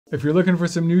If you're looking for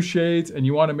some new shades and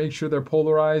you want to make sure they're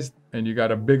polarized and you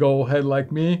got a big old head like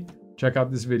me, check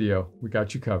out this video. We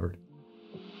got you covered.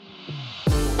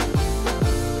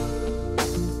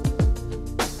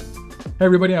 Hey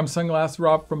everybody, I'm Sunglass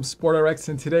Rob from SportRx,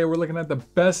 and today we're looking at the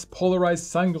best polarized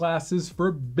sunglasses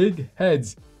for big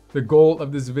heads. The goal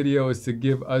of this video is to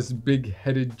give us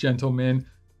big-headed gentlemen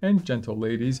and gentle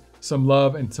ladies some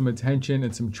love and some attention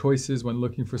and some choices when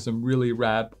looking for some really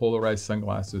rad polarized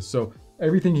sunglasses. So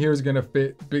everything here is gonna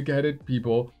fit big-headed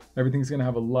people. Everything's gonna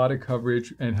have a lot of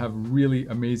coverage and have really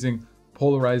amazing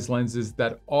polarized lenses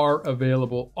that are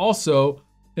available also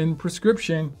in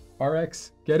prescription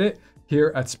RX, get it?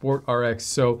 Here at SportRx.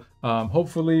 So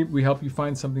hopefully we help you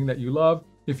find something that you love.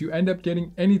 If you end up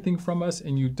getting anything from us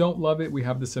and you don't love it, we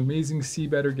have this amazing see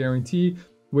better guarantee,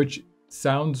 which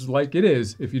sounds like it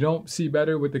is. If you don't see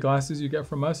better with the glasses you get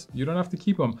from us, you don't have to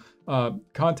keep them.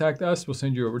 Contact us, we'll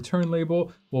send you a return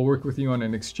label. We'll work with you on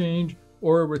an exchange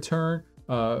or a return,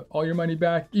 all your money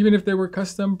back, even if they were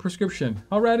custom prescription.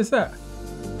 How rad is that?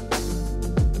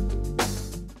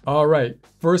 All right,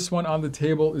 first one on the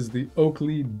table is the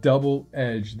Oakley Double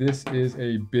Edge. This is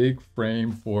a big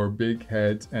frame for big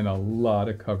heads and a lot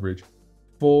of coverage.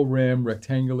 Full rim,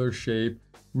 rectangular shape,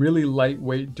 really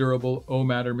lightweight, durable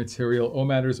O-Matter material.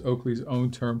 O-Matter is Oakley's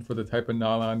own term for the type of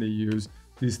nylon they use.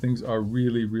 These things are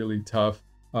really, really tough.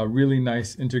 Really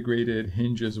nice integrated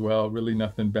hinge as well. Really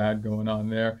nothing bad going on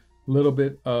there. A little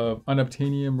bit of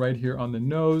unobtainium right here on the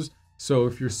nose. So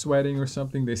if you're sweating or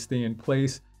something, they stay in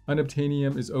place.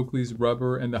 Unobtainium is Oakley's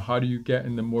rubber, and the hotter you get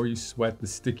and the more you sweat, the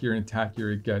stickier and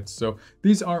tackier it gets. So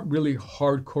these aren't really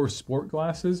hardcore sport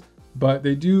glasses, but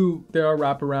they are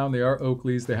wraparound, they are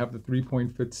Oakley's. They have the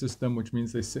 3-point fit system, which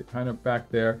means they sit kind of back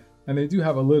there, and they do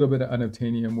have a little bit of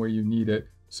unobtainium where you need it.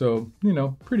 So, you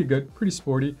know, pretty good, pretty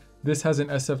sporty. This has an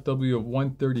SFW of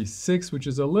 136, which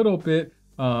is a little bit,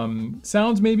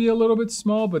 sounds maybe a little bit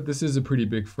small, but this is a pretty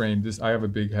big frame. I have a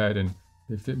big head and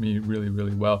they fit me really,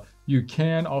 really well. You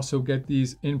can also get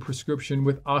these in prescription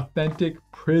with authentic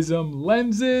prism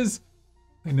lenses.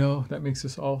 I know that makes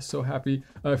us all so happy.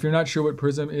 If you're not sure what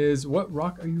prism is, what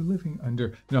rock are you living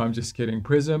under? No, I'm just kidding.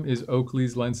 Prism is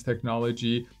Oakley's lens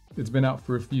technology. It's been out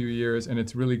for a few years and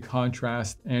it's really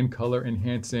contrast and color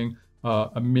enhancing.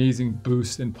 Amazing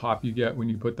boost and pop you get when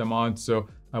you put them on. So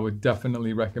I would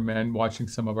definitely recommend watching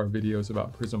some of our videos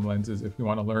about prism lenses if you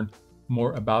want to learn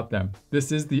more about them.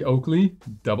 This is the Oakley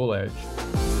Double Edge.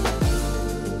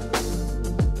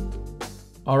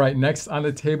 All right, next on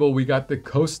the table, we got the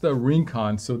Costa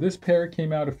Rincon. So this pair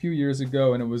came out a few years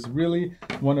ago and it was really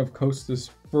one of Costa's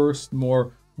first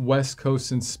more West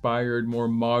Coast inspired, more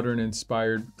modern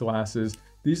inspired glasses.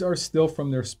 These are still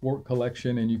from their sport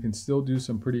collection and you can still do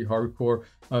some pretty hardcore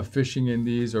fishing in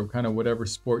these or kind of whatever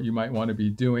sport you might want to be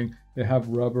doing. They have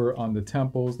rubber on the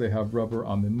temples, they have rubber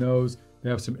on the nose. They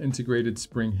have some integrated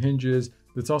spring hinges.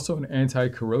 It's also an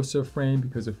anti-corrosive frame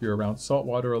because if you're around salt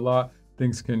water a lot,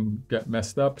 things can get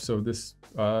messed up. So this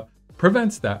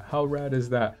prevents that. How rad is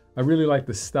that? I really like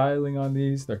the styling on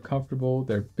these. They're comfortable,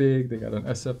 they're big. They got an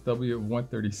SFW of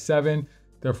 137.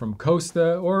 They're from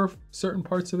Costa or certain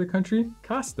parts of the country,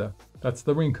 Costa. That's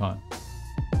the Rincon.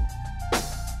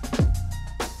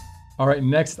 All right,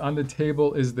 next on the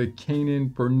table is the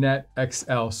Kaenon Burnet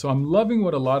XL. So I'm loving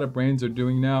what a lot of brands are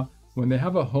doing now. When they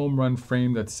have a home run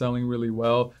frame that's selling really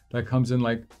well, that comes in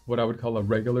like what I would call a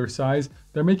regular size,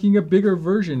 they're making a bigger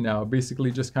version now, basically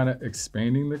just kind of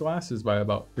expanding the glasses by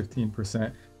about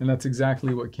 15%. And that's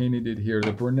exactly what Kaenon did here.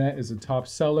 The Burnet is a top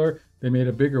seller. They made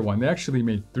a bigger one. They actually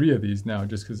made 3 of these now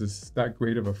just because it's that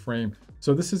great of a frame.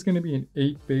 So this is going to be an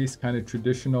 8-base kind of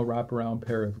traditional wraparound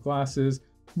pair of glasses.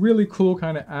 Really cool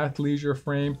kind of athleisure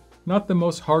frame. Not the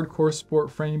most hardcore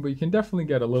sport frame, but you can definitely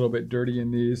get a little bit dirty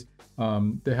in these.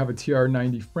 They have a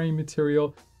TR90 frame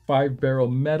material, 5-barrel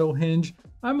metal hinge.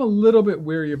 I'm a little bit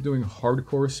wary of doing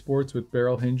hardcore sports with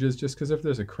barrel hinges just because if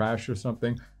there's a crash or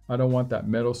something, I don't want that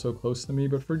metal so close to me.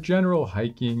 But for general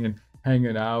hiking and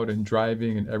hanging out and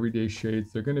driving and everyday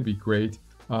shades, they're going to be great.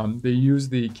 They use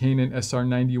the Kaenon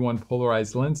SR91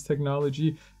 polarized lens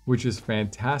technology, which is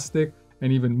fantastic.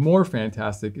 And even more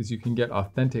fantastic is you can get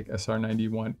authentic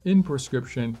SR91 in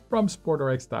prescription from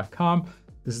SportRx.com.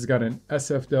 This has got an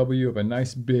SFW of a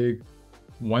nice big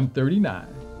 139.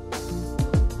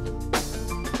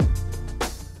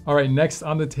 All right, next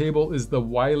on the table is the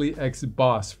Wiley X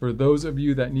Boss. For those of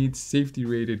you that need safety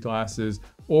rated glasses,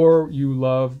 or you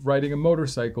love riding a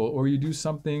motorcycle, or you do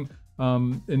something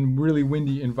in really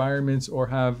windy environments or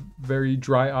have very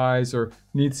dry eyes or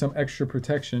need some extra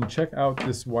protection, check out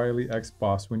this Wiley X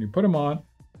Boss. When you put them on,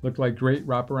 look like great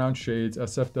wraparound shades,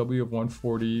 SFW of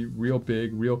 140, real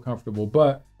big, real comfortable,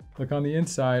 but Look on the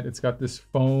inside, it's got this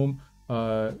foam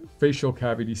facial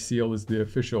cavity seal is the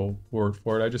official word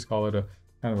for it. I just call it a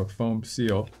kind of a foam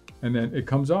seal. And then it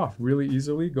comes off really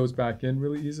easily, goes back in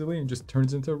really easily, and just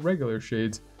turns into regular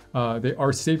shades. They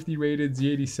are safety rated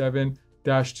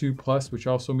Z87-2 Plus, which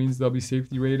also means they'll be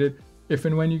safety rated if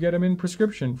and when you get them in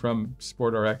prescription from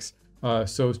SportRx.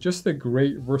 So it's just a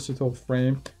great versatile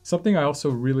frame. Something I also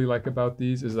really like about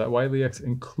these is that Wiley X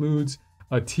includes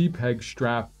a T-peg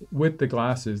strap with the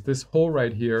glasses. This hole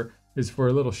right here is for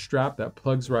a little strap that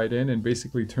plugs right in and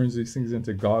basically turns these things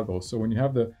into goggles. So when you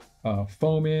have the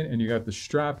foam in and you got the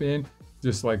strap in,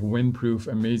 just like windproof,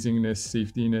 amazingness,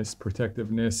 safetyness,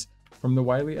 protectiveness from the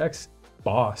Wiley X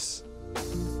Boss.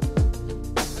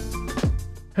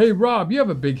 Hey Rob, you have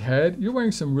a big head. You're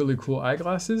wearing some really cool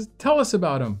eyeglasses. Tell us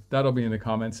about them. That'll be in the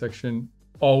comment section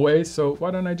always. So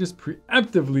why don't I just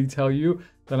preemptively tell you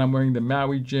that I'm wearing the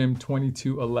Maui Jim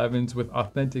 2211s with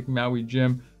authentic Maui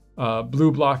Jim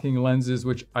blue blocking lenses,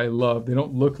 which I love. They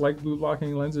don't look like blue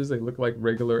blocking lenses. They look like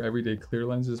regular everyday clear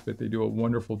lenses, but they do a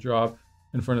wonderful job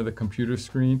in front of the computer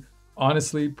screen.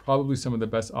 Honestly, probably some of the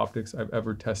best optics I've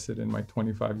ever tested in my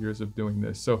 25 years of doing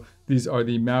this. So these are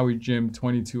the Maui Jim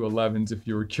 2211s if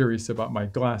you were curious about my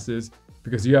glasses,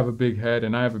 because you have a big head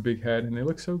and I have a big head and they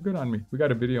look so good on me. We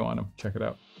got a video on them. Check it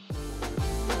out.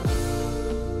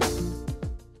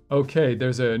 Okay,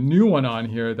 there's a new one on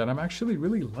here that I'm actually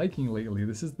really liking lately.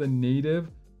 This is the Native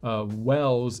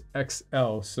Wells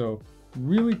XL. So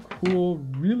really cool,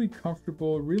 really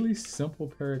comfortable, really simple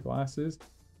pair of glasses.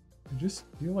 I just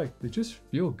feel like they just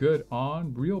feel good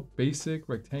on, real basic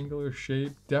rectangular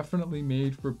shape, definitely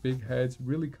made for big heads,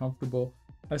 really comfortable.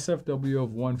 SFW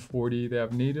of 140. They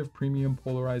have native premium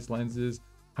polarized lenses,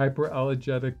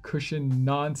 hyperallergenic cushion,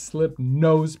 non-slip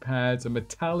nose pads, a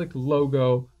metallic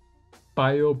logo,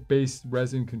 bio-based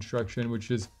resin construction, which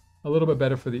is a little bit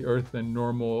better for the earth than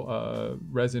normal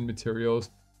resin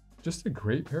materials. Just a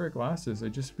great pair of glasses. I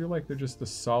just feel like they're just a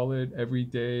solid,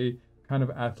 everyday, kind of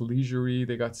athleisure-y.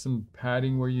 They got some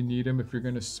padding where you need them if you're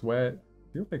gonna sweat.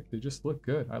 I feel like they just look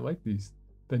good. I like these.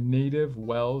 The Native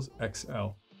Wells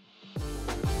XL.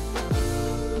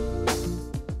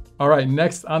 All right,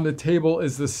 next on the table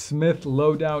is the Smith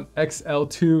Lowdown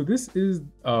XL2. This is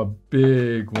a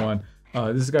big one.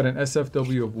 This has got an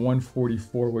SFW of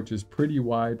 144, which is pretty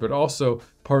wide, but also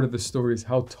part of the story is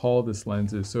how tall this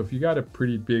lens is. So if you got a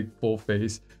pretty big full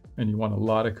face and you want a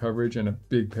lot of coverage and a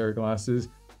big pair of glasses,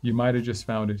 you might have just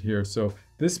found it here. So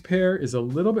this pair is a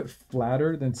little bit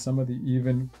flatter than some of the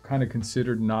even kind of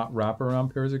considered not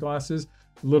wraparound pairs of glasses.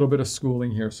 A little bit of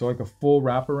schooling here. So like a full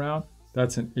wraparound,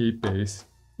 that's an 8 base.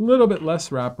 A little bit less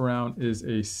wraparound is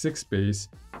a 6 base.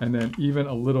 And then even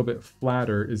a little bit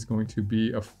flatter is going to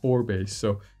be a 4 base.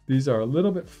 So these are a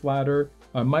little bit flatter.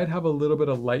 Might have a little bit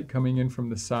of light coming in from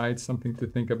the sides, something to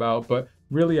think about, but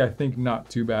really I think not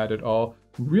too bad at all.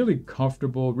 Really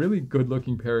comfortable, really good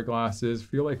looking pair of glasses,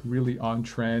 feel like really on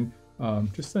trend.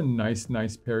 Just a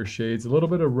nice pair of shades. A little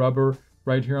bit of rubber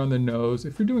right here on the nose.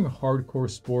 If you're doing hardcore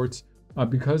sports,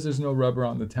 because there's no rubber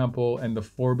on the temple and the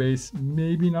 4 base,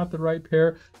 maybe not the right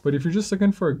pair, but if you're just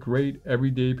looking for a great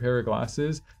everyday pair of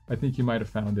glasses, I think you might have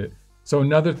found it. So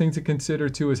another thing to consider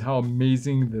too is how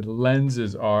amazing the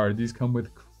lenses are. These come with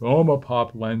chroma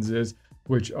pop lenses,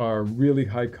 which are really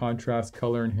high contrast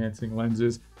color enhancing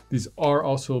lenses. These are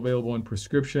also available in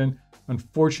prescription.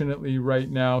 Unfortunately, right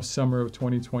now, summer of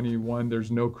 2021, there's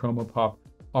no chroma pop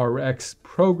RX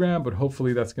program, but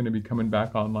hopefully that's going to be coming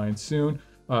back online soon.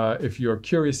 If you're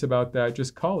curious about that,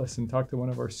 just call us and talk to one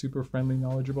of our super friendly,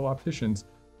 knowledgeable opticians.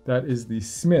 That is the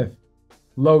Smith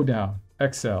Lowdown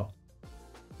XL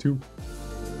 2.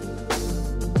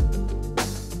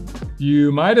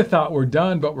 You might have thought we're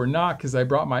done, but we're not, because I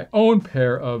brought my own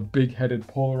pair of big-headed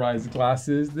polarized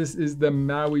glasses. This is the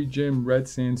Maui Jim Red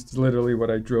Sands. It's literally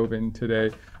what I drove in today.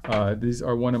 These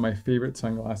are one of my favorite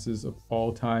sunglasses of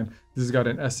all time. This has got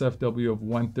an SFW of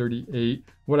 138.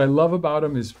 What I love about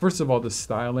them is, first of all, the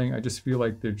styling. I just feel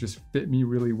like they just fit me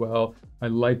really well. I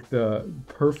like the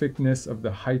perfectness of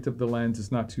the height of the lens.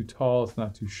 It's not too tall, it's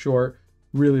not too short.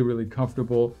 Really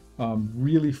comfortable.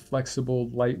 Really flexible,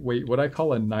 lightweight, what I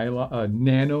call a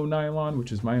nano nylon,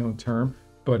 which is my own term,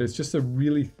 but it's just a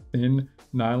really thin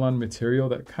nylon material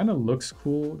that kind of looks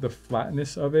cool, the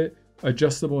flatness of it.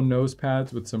 Adjustable nose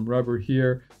pads with some rubber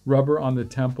here, rubber on the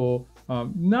temple.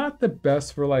 Not the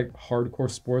best for like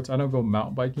hardcore sports. I don't go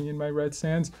mountain biking in my Red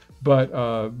Sands, but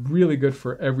really good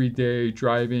for everyday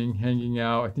driving, hanging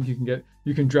out. I think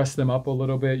you can dress them up a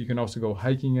little bit. You can also go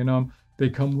hiking in them. They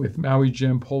come with Maui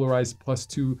Jim Polarized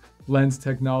 +2 lens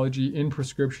technology in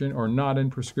prescription or not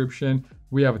in prescription.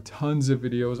 We have tons of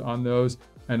videos on those.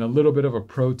 And a little bit of a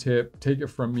pro tip, take it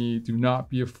from me, do not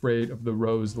be afraid of the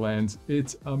rose lens.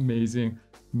 It's amazing.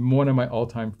 One of my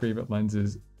all-time favorite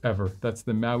lenses ever. That's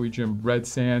the Maui Jim Red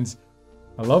Sands.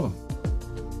 I love them.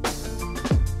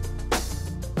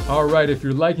 All right, if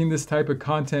you're liking this type of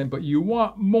content, but you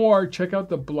want more, check out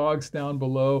the blogs down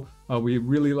below. We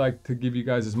really like to give you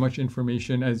guys as much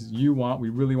information as you want. We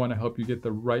really want to help you get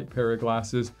the right pair of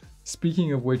glasses.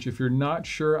 Speaking of which, if you're not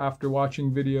sure after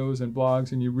watching videos and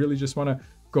blogs and you really just want to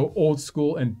go old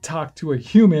school and talk to a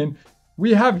human,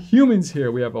 we have humans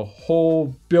here. We have a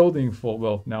whole building full,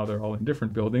 well, now they're all in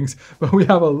different buildings, but we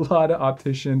have a lot of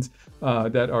opticians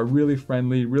that are really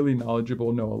friendly, really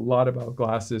knowledgeable, know a lot about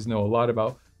glasses, know a lot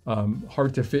about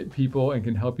hard to fit people, and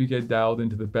can help you get dialed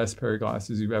into the best pair of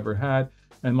glasses you've ever had.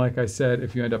 And like I said,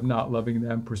 if you end up not loving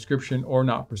them, prescription or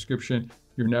not prescription,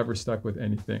 you're never stuck with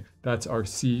anything. That's our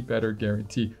See Better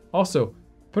guarantee. Also,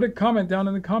 put a comment down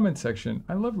in the comment section.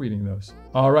 I love reading those.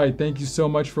 All right, thank you so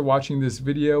much for watching this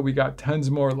video. We got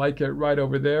tons more like it right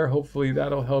over there. Hopefully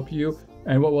that'll help you.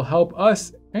 And what will help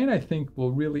us, and I think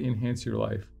will really enhance your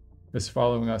life, is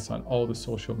following us on all the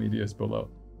social medias below,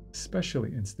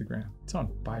 especially Instagram. It's on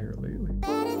fire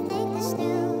lately.